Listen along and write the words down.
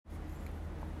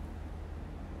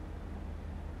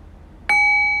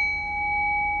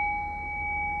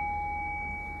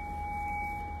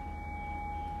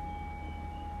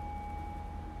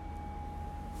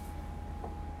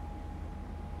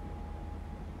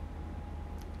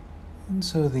And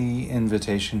so the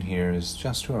invitation here is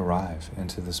just to arrive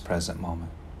into this present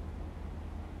moment.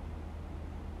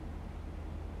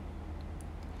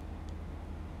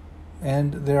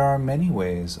 And there are many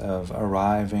ways of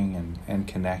arriving and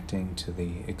connecting to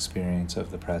the experience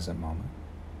of the present moment.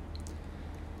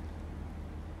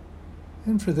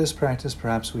 And for this practice,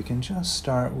 perhaps we can just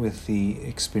start with the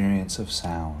experience of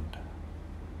sound.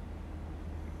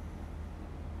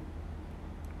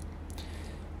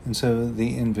 And so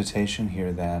the invitation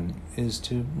here then is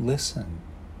to listen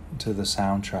to the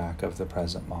soundtrack of the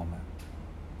present moment.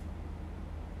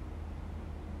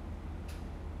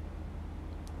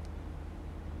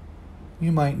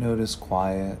 You might notice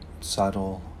quiet,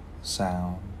 subtle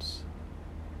sounds,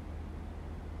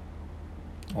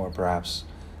 or perhaps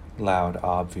loud,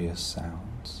 obvious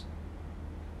sounds.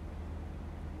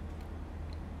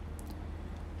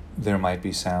 There might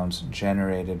be sounds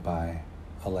generated by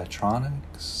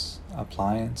electronics,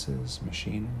 appliances,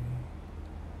 machinery,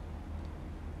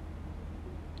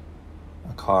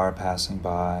 a car passing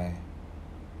by,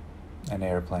 an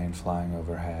airplane flying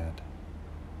overhead,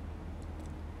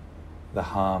 the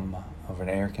hum of an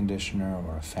air conditioner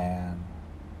or a fan.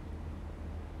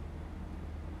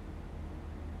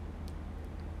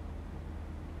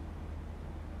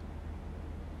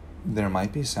 There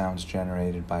might be sounds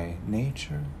generated by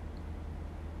nature,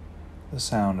 the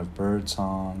sound of bird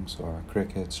songs or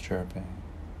crickets chirping.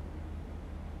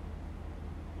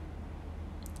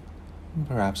 And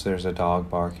perhaps there's a dog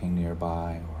barking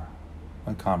nearby or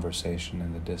a conversation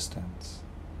in the distance.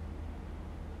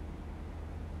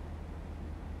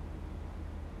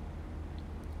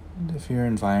 And if your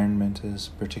environment is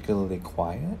particularly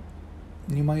quiet,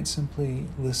 you might simply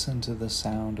listen to the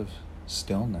sound of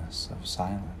stillness, of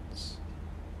silence.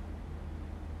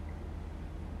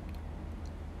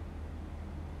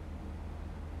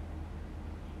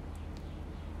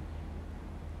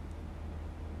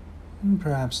 And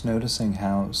perhaps noticing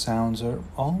how sounds are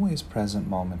always present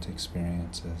moment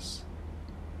experiences.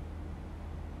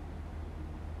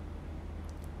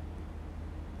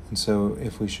 And so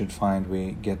if we should find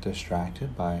we get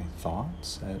distracted by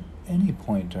thoughts at any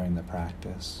point during the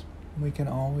practice, we can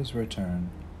always return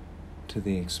to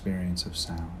the experience of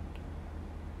sound.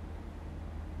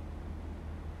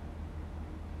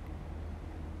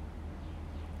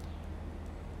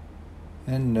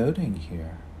 And noting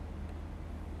here,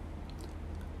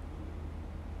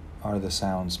 are the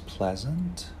sounds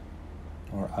pleasant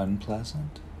or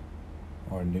unpleasant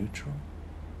or neutral?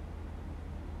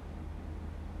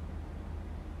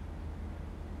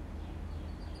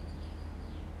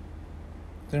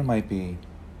 There might be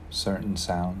certain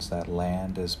sounds that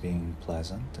land as being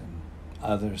pleasant and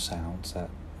other sounds that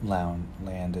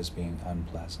land as being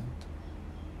unpleasant.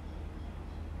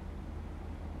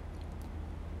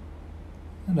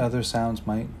 And other sounds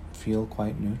might feel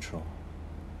quite neutral.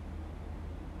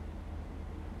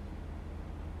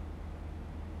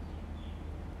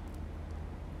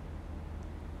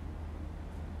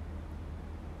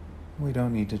 We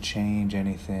don't need to change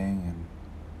anything and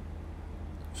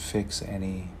fix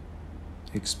any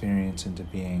experience into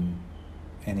being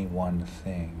any one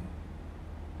thing.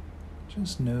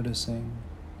 Just noticing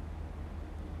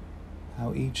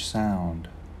how each sound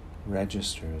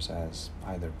registers as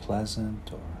either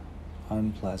pleasant or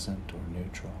unpleasant or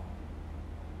neutral.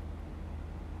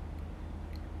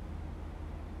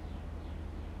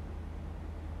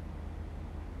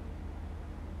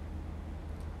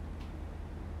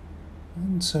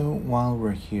 And so while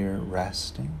we're here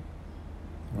resting,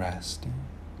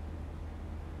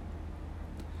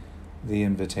 the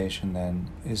invitation then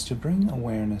is to bring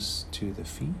awareness to the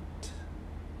feet.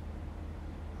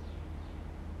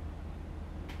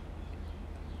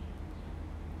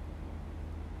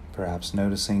 Perhaps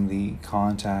noticing the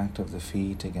contact of the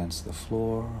feet against the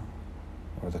floor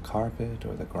or the carpet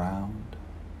or the ground.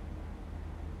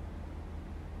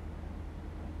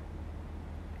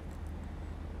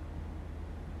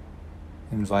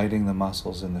 Inviting the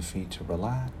muscles in the feet to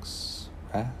relax,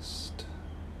 rest,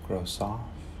 grow soft.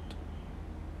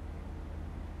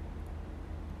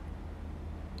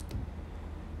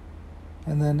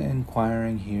 And then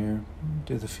inquiring here,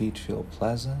 do the feet feel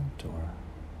pleasant or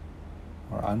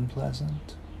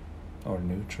unpleasant or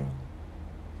neutral?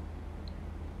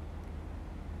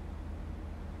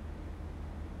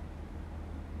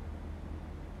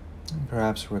 And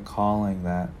perhaps recalling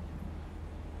that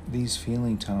these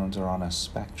feeling tones are on a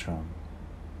spectrum,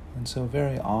 and so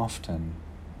very often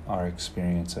our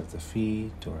experience of the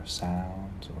feet or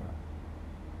sounds or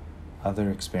other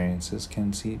experiences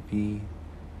can be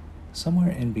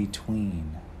somewhere in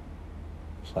between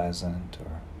pleasant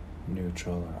or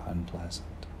neutral or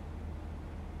unpleasant.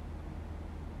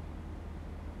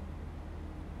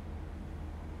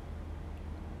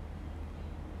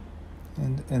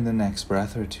 And in the next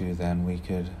breath or two, then, we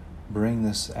could bring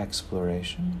this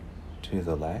exploration to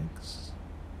the legs.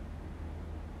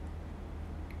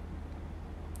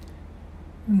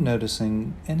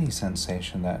 Noticing any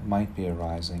sensation that might be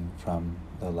arising from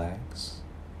the legs.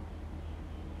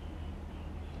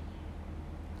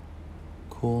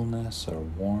 Coolness or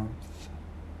warmth,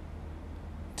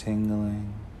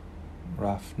 tingling,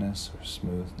 roughness or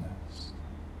smoothness.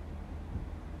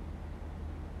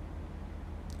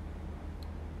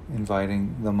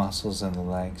 Inviting the muscles in the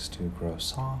legs to grow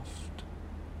soft,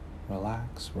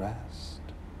 relax, rest.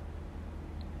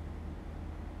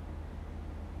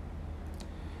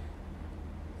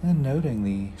 And noting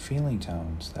the feeling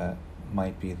tones that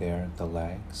might be there at the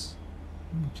legs,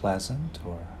 pleasant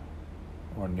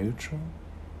or neutral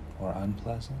or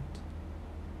unpleasant.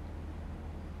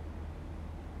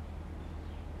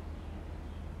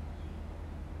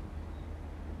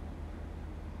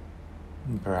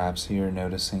 And perhaps you're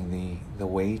noticing the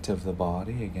weight of the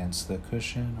body against the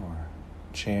cushion or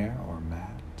chair or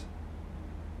mat.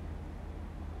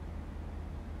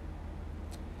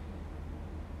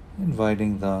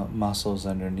 Inviting the muscles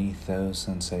underneath those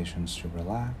sensations to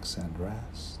relax and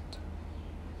rest.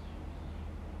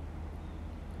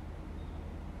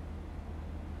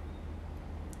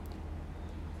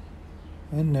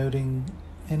 And noting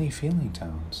any feeling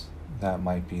tones that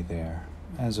might be there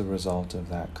as a result of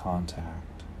that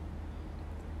contact.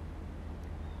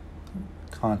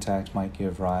 Contact might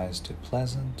give rise to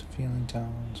pleasant feeling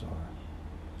tones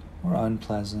or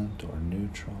unpleasant or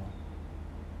neutral.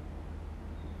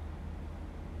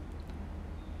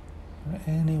 Or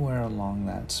anywhere along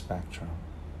that spectrum.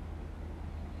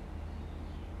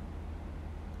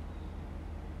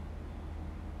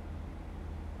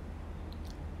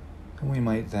 And we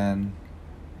might then,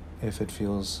 if it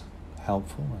feels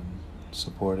helpful and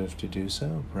supportive to do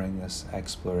so, bring this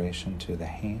exploration to the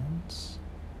hands.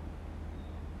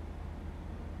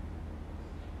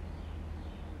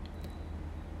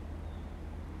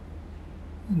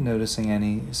 Noticing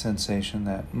any sensation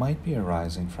that might be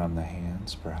arising from the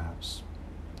hands, perhaps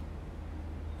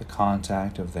the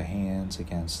contact of the hands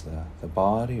against the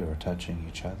body or touching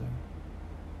each other.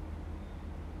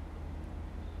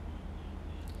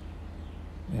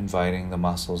 Inviting the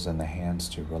muscles in the hands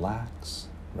to relax,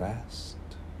 rest.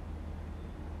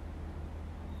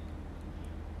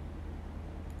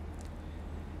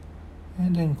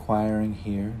 And inquiring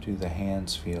here, do the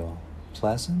hands feel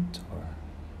pleasant or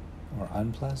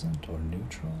unpleasant or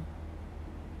neutral?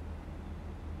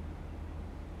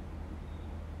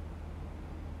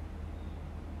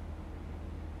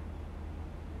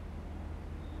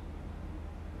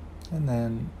 And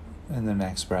then in the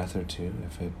next breath or two,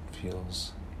 if it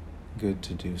feels good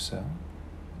to do so,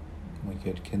 we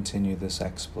could continue this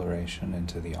exploration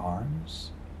into the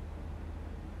arms.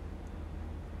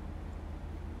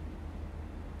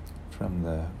 From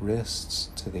the wrists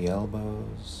to the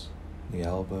elbows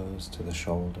to the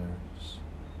shoulders.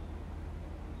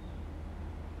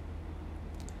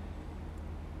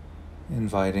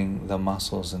 Inviting the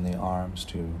muscles in the arms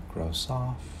to grow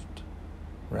soft,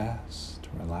 rest,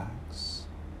 relax.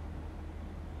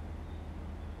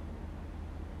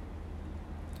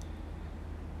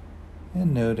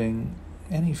 And noting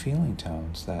any feeling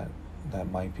tones that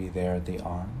might be there at the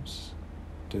arms.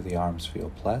 Do the arms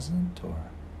feel pleasant or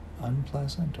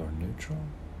unpleasant or neutral?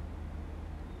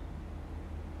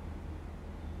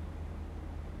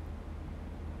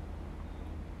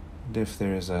 And if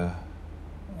there is a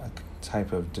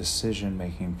type of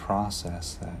decision-making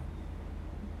process that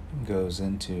goes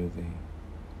into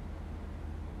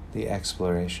the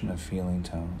exploration of feeling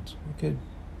tones, we could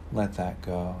let that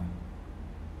go.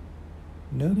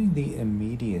 Noting the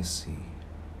immediacy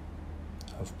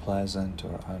of pleasant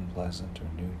or unpleasant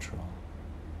or neutral.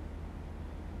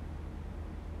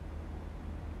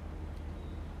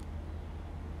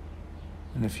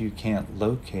 And if you can't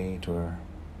locate or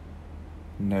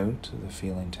note the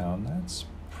feeling tone, that's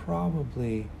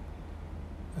probably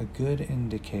a good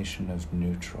indication of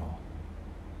neutral.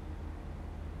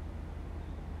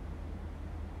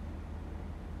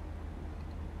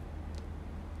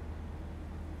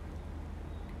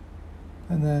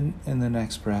 And then in the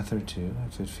next breath or two,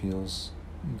 if it feels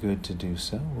good to do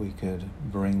so, we could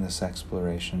bring this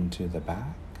exploration to the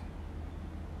back,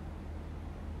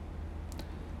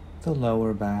 the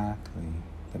lower back,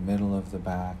 the middle of the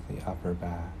back, the upper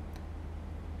back.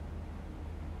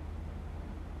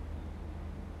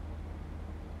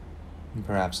 And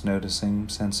perhaps noticing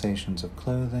sensations of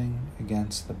clothing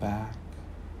against the back.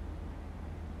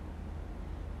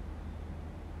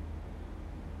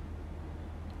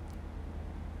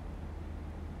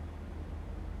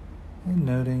 And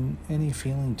noting any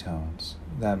feeling tones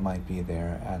that might be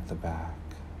there at the back,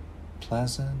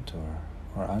 pleasant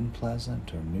or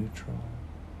unpleasant or neutral.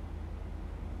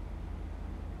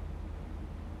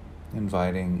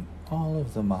 Inviting all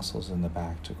of the muscles in the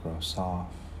back to grow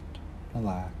soft,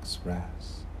 relax,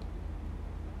 rest.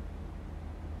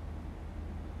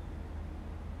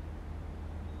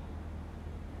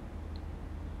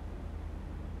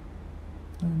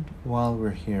 And while we're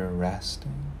here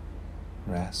resting,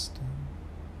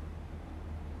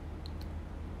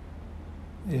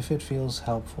 if it feels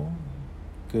helpful,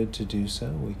 good to do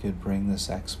so, we could bring this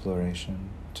exploration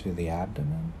to the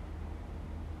abdomen.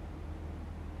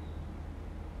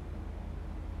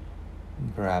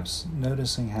 And perhaps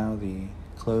noticing how the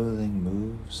clothing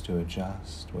moves to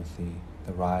adjust with the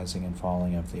rising and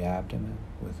falling of the abdomen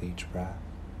with each breath.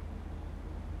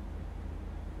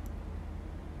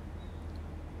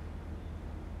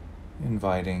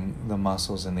 Inviting the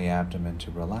muscles in the abdomen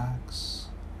to relax,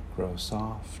 grow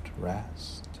soft,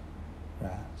 rest.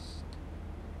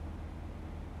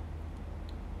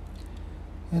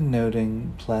 And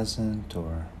noting pleasant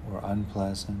or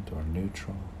unpleasant or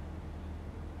neutral.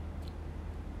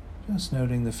 Just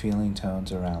noting the feeling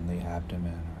tones around the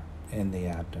abdomen or in the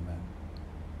abdomen.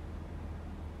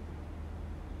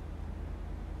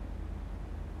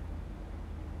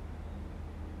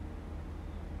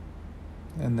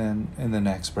 And then in the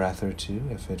next breath or two,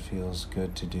 if it feels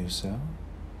good to do so,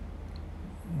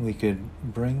 we could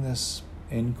bring this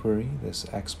inquiry, this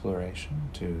exploration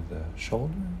to the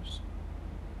shoulders.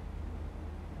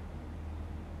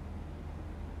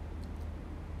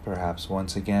 Perhaps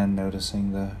once again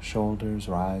noticing the shoulders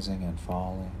rising and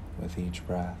falling with each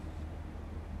breath.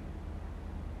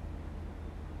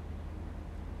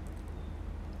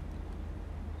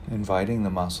 Inviting the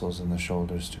muscles in the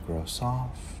shoulders to grow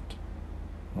soft,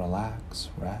 relax,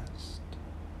 rest.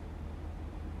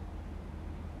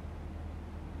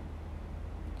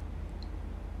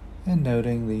 And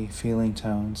noting the feeling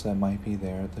tones that might be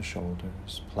there at the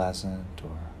shoulders, pleasant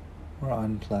or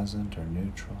unpleasant or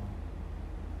neutral.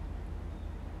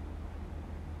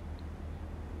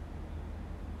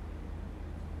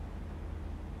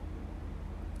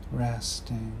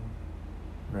 Resting.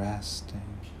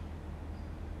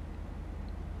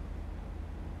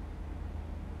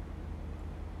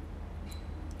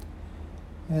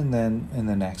 And then in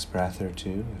the next breath or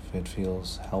two, if it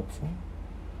feels helpful,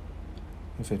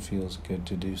 if it feels good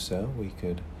to do so, we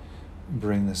could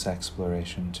bring this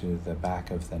exploration to the back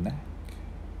of the neck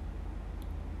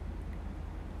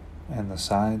and the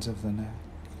sides of the neck.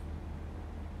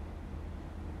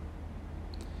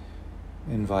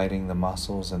 Inviting the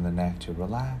muscles in the neck to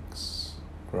relax,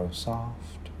 grow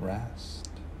soft, rest.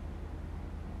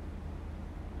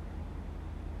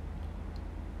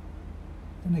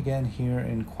 And again here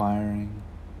inquiring,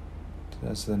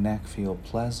 does the neck feel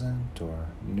pleasant or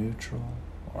neutral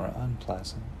or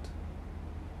unpleasant?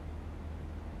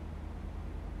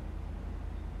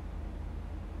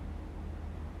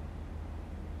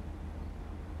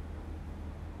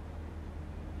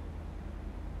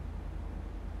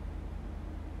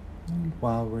 And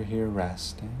while we're here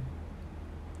resting,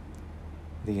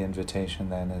 the invitation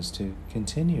then is to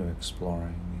continue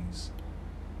exploring these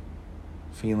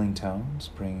feeling tones,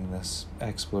 bringing this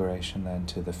exploration then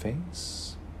to the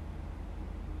face.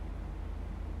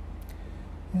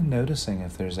 And noticing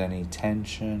if there's any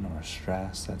tension or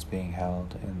stress that's being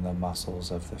held in the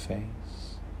muscles of the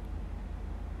face.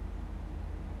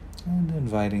 And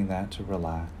inviting that to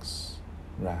relax,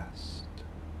 rest.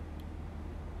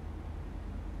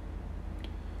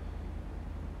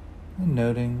 And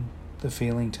noting the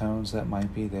feeling tones that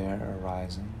might be there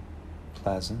arising,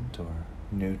 pleasant or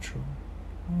neutral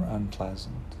or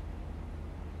unpleasant.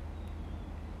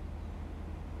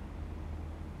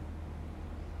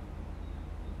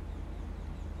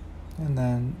 And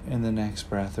then in the next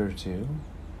breath or two,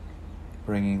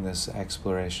 bringing this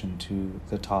exploration to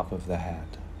the top of the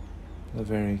head, the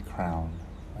very crown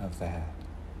of the head.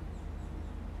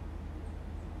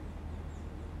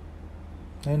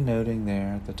 And noting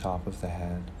there at the top of the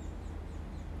head,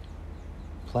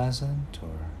 pleasant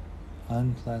or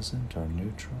unpleasant or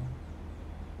neutral.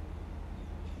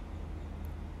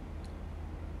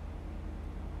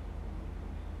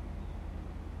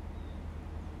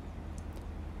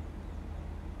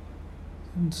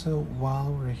 And so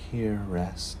while we're here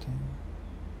resting,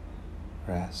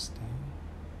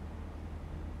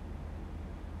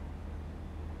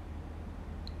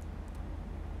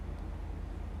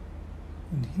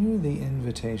 and here the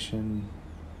invitation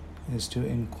is to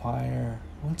inquire,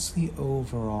 what's the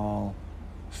overall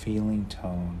feeling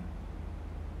tone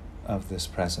of this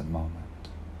present moment?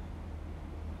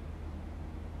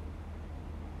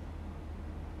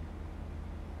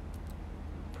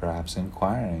 Perhaps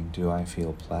inquiring, do I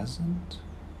feel pleasant?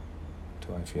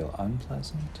 Do I feel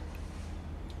unpleasant?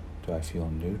 Do I feel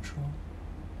neutral?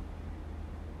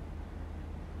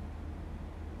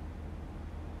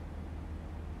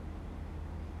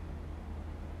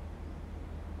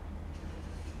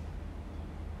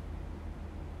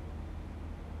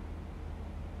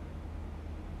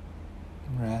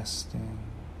 Resting,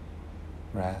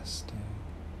 resting.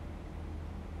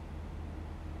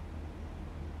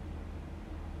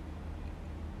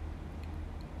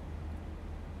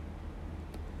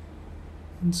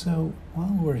 And so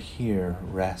while we're here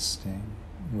resting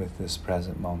with this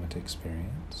present moment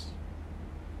experience,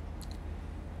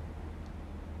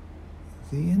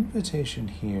 the invitation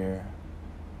here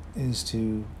is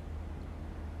to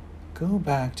go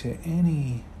back to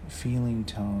any feeling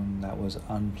tone that was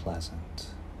unpleasant,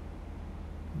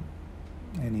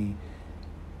 any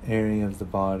area of the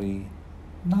body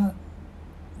not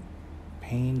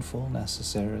painful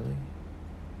necessarily,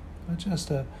 but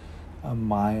just a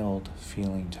mild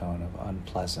feeling tone of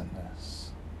unpleasantness.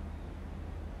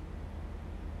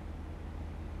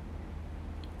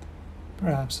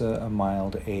 Perhaps a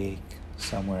mild ache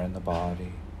somewhere in the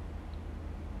body.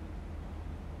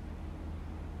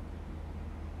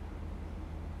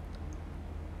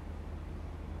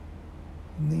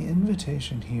 And the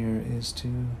invitation here is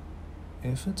to,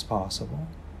 if it's possible,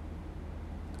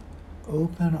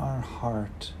 open our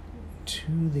heart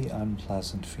to the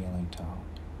unpleasant feeling tone.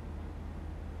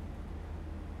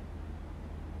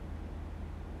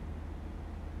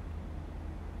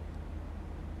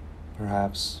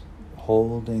 Perhaps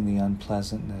holding the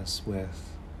unpleasantness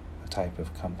with a type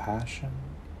of compassion.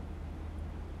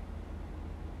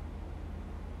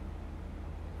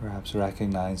 Perhaps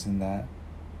recognizing that,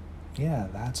 yeah,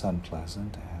 that's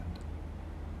unpleasant, and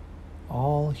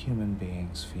all human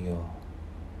beings feel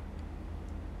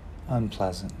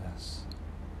unpleasantness.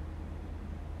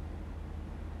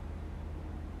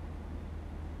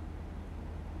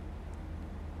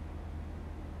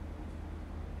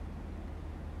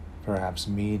 Perhaps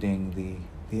meeting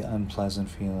the unpleasant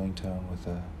feeling tone with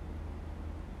a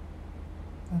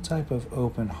type of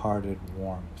open-hearted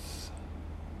warmth,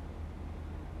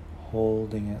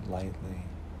 holding it lightly.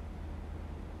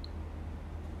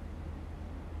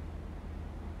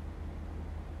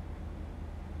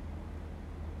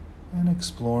 And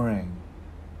exploring,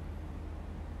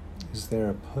 is there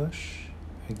a push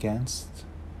against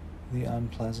the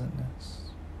unpleasantness?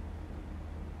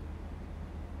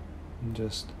 And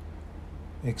just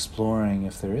exploring,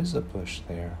 if there is a push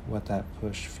there, what that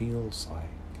push feels like.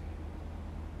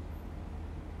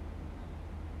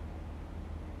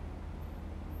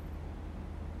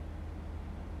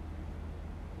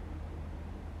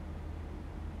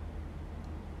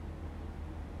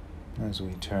 As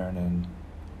we turn in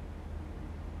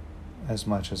as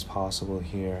much as possible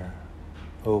here,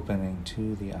 opening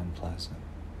to the unpleasant.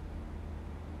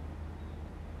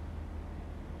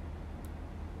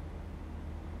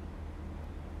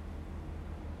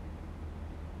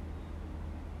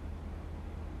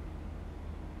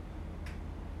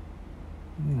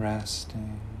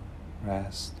 Resting,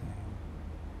 resting.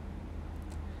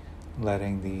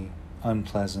 Letting the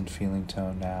unpleasant feeling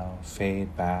tone now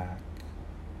fade back.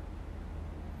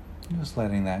 Just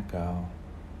letting that go.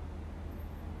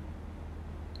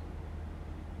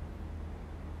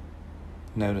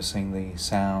 Noticing the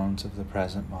sounds of the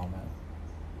present moment.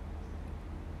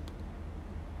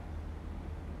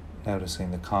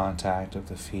 Noticing the contact of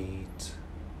the feet.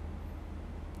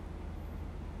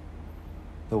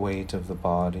 The weight of the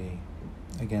body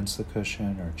against the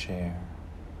cushion or chair.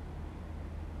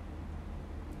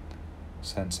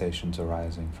 Sensations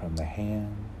arising from the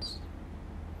hands,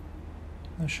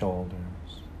 the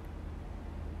shoulders,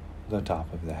 the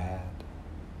top of the head.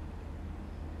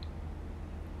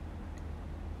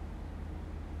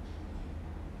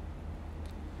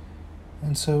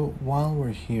 And so while we're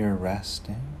here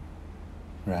resting,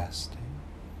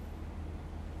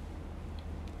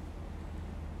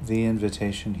 the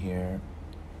invitation here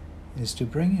is to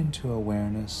bring into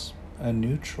awareness a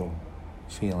neutral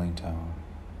feeling tone.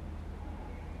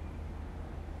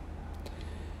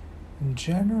 And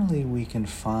generally, we can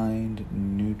find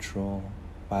neutral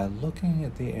by looking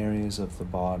at the areas of the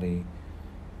body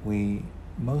we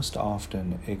most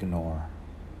often ignore.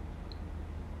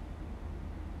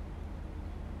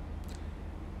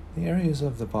 The areas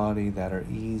of the body that are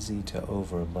easy to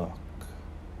overlook.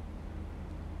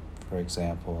 For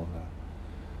example,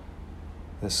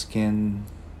 the skin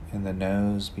in the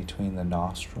nose between the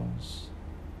nostrils,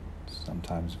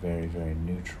 sometimes very, very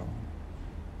neutral.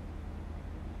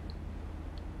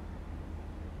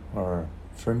 Or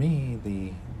For me,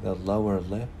 the lower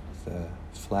lip, the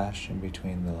flesh in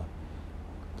between the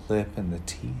lip and the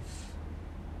teeth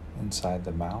inside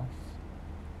the mouth,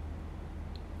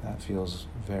 that feels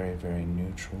very, very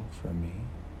neutral for me.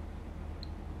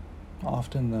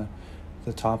 Often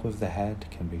the top of the head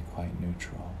can be quite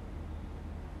neutral.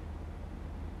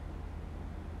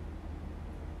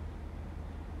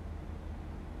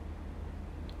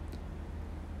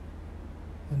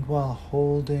 And while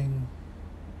holding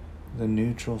the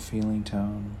neutral feeling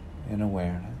tone in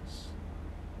awareness,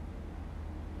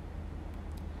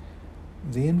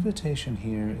 the invitation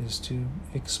here is to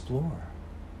explore.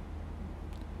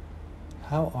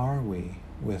 How are we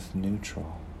with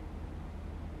neutral?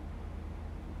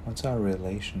 What's our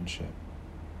relationship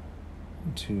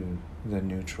to the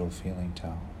neutral feeling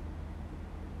tone?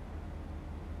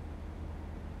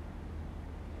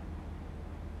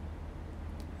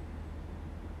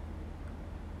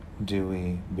 Do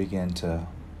we begin to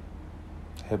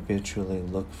habitually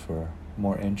look for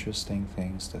more interesting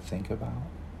things to think about?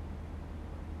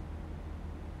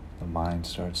 The mind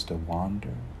starts to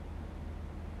wander.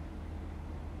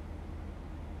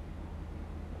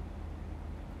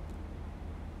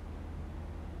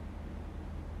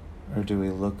 Or do we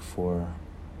look for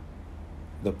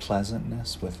the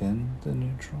pleasantness within the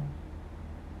neutral?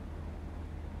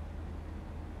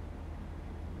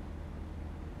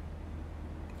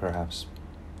 Perhaps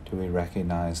do we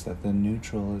recognize that the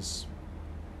neutral is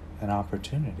an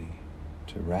opportunity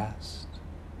to rest,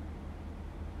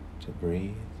 to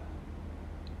breathe?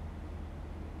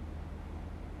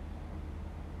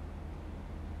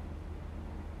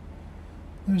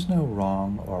 There's no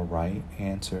wrong or right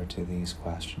answer to these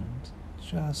questions,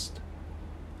 just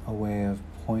a way of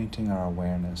pointing our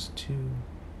awareness to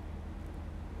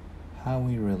how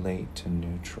we relate to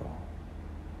neutral.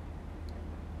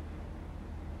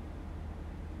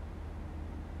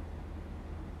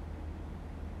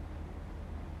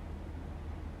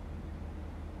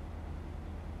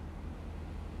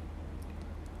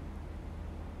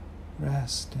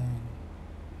 Resting,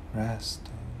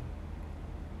 resting.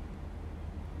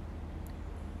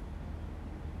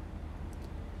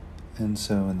 And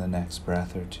so in the next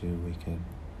breath or two, we could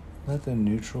let the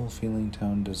neutral feeling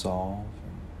tone dissolve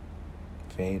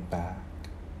and fade back.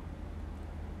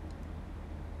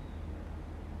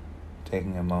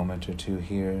 Taking a moment or two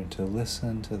here to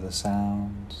listen to the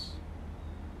sounds,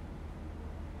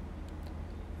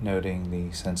 noting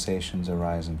the sensations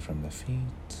arising from the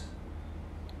feet,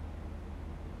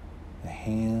 the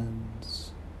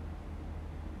hands,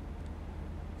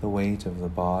 the weight of the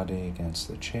body against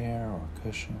the chair or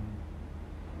cushion,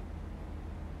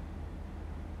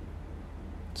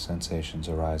 sensations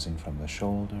arising from the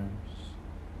shoulders,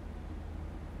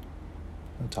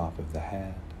 the top of the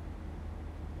head.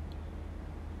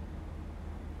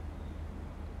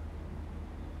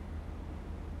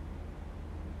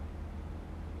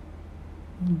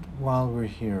 And while we're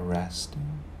here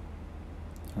resting,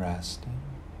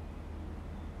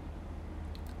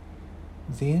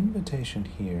 the invitation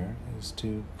here is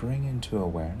to bring into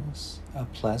awareness a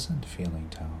pleasant feeling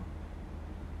tone.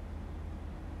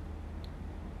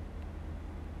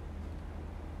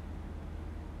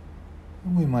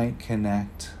 We might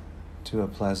connect to a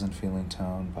pleasant feeling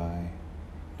tone by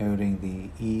noting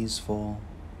the easeful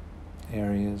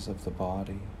areas of the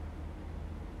body.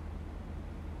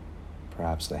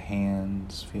 Perhaps the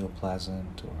hands feel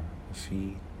pleasant, or the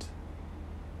feet.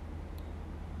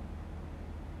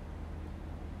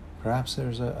 Perhaps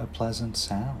there's a pleasant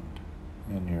sound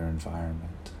in your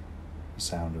environment, the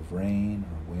sound of rain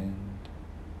or wind,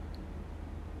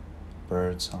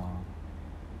 bird song.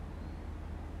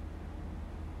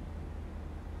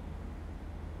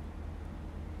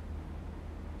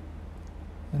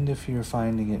 And if you're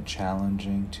finding it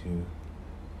challenging to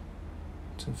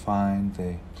find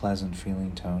the pleasant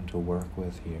feeling tone to work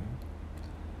with here,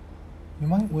 you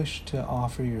might wish to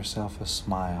offer yourself a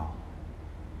smile.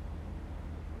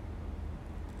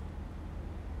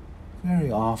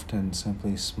 Very often,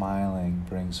 simply smiling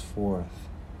brings forth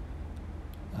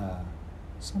a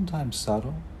sometimes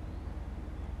subtle,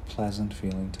 pleasant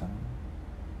feeling tone.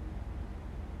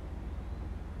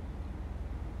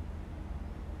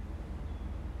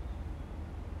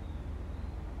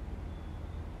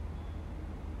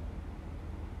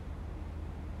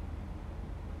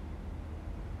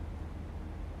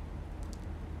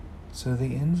 So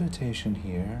the invitation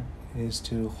here is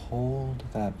to hold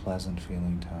that pleasant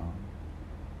feeling tone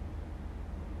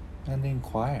and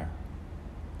inquire,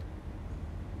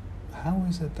 how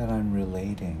is it that I'm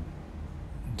relating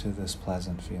to this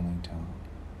pleasant feeling tone?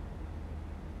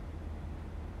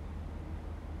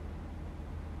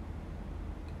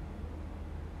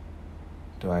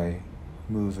 Do I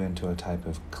move into a type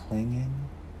of clinging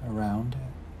around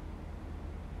it?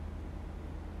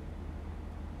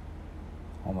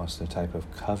 Almost a type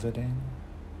of coveting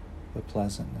the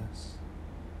pleasantness?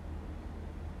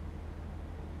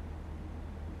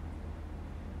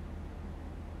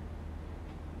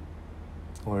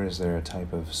 Or is there a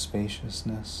type of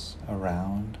spaciousness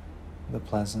around the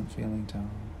pleasant feeling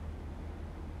tone?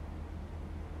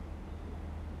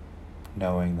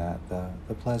 Knowing that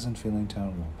the pleasant feeling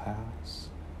tone will pass.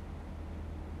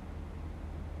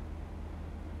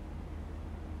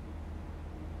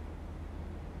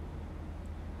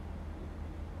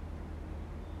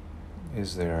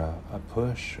 Is there a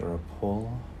push or a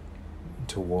pull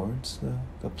towards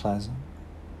the pleasant?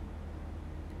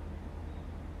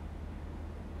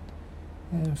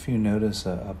 And if you notice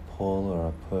a pull or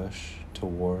a push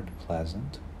toward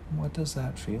pleasant, what does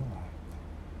that feel like?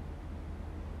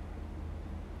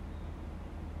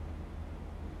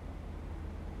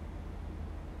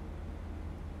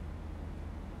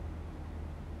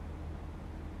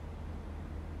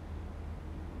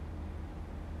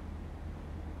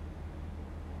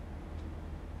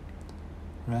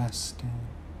 Resting,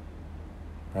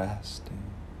 resting.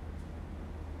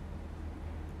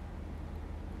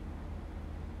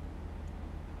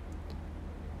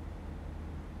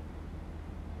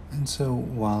 And so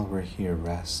while we're here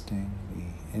resting,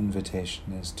 the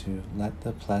invitation is to let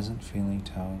the pleasant feeling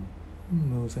tone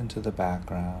move into the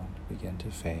background, begin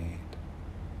to fade.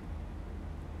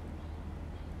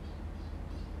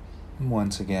 And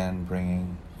once again,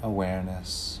 bringing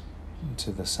awareness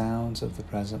to the sounds of the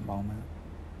present moment.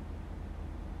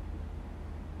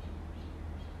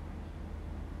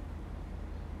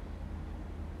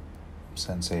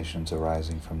 Sensations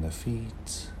arising from the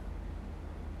feet,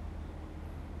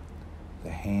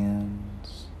 the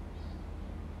hands,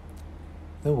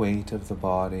 the weight of the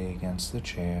body against the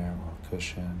chair or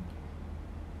cushion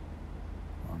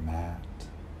or mat.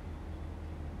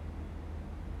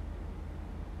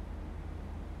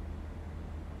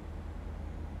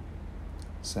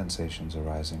 Sensations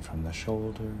arising from the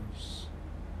shoulders,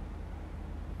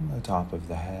 the top of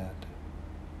the head.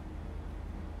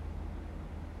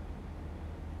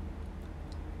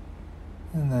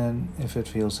 And then, if it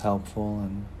feels helpful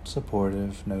and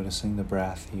supportive, noticing the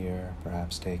breath here,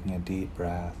 perhaps taking a deep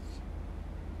breath,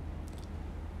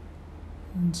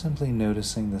 and simply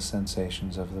noticing the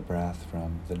sensations of the breath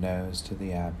from the nose to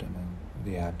the abdomen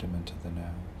to the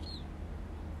nose.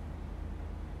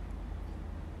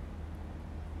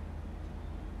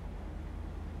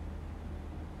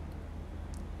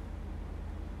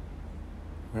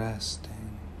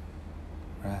 Resting,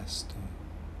 resting.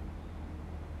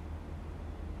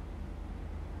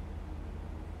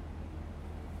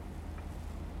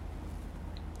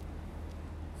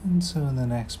 And so in the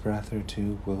next breath or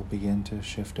two, we'll begin to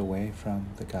shift away from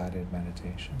the guided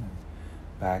meditation and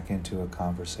back into a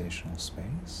conversational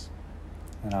space.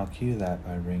 And I'll cue that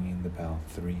by ringing the bell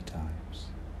 3 times.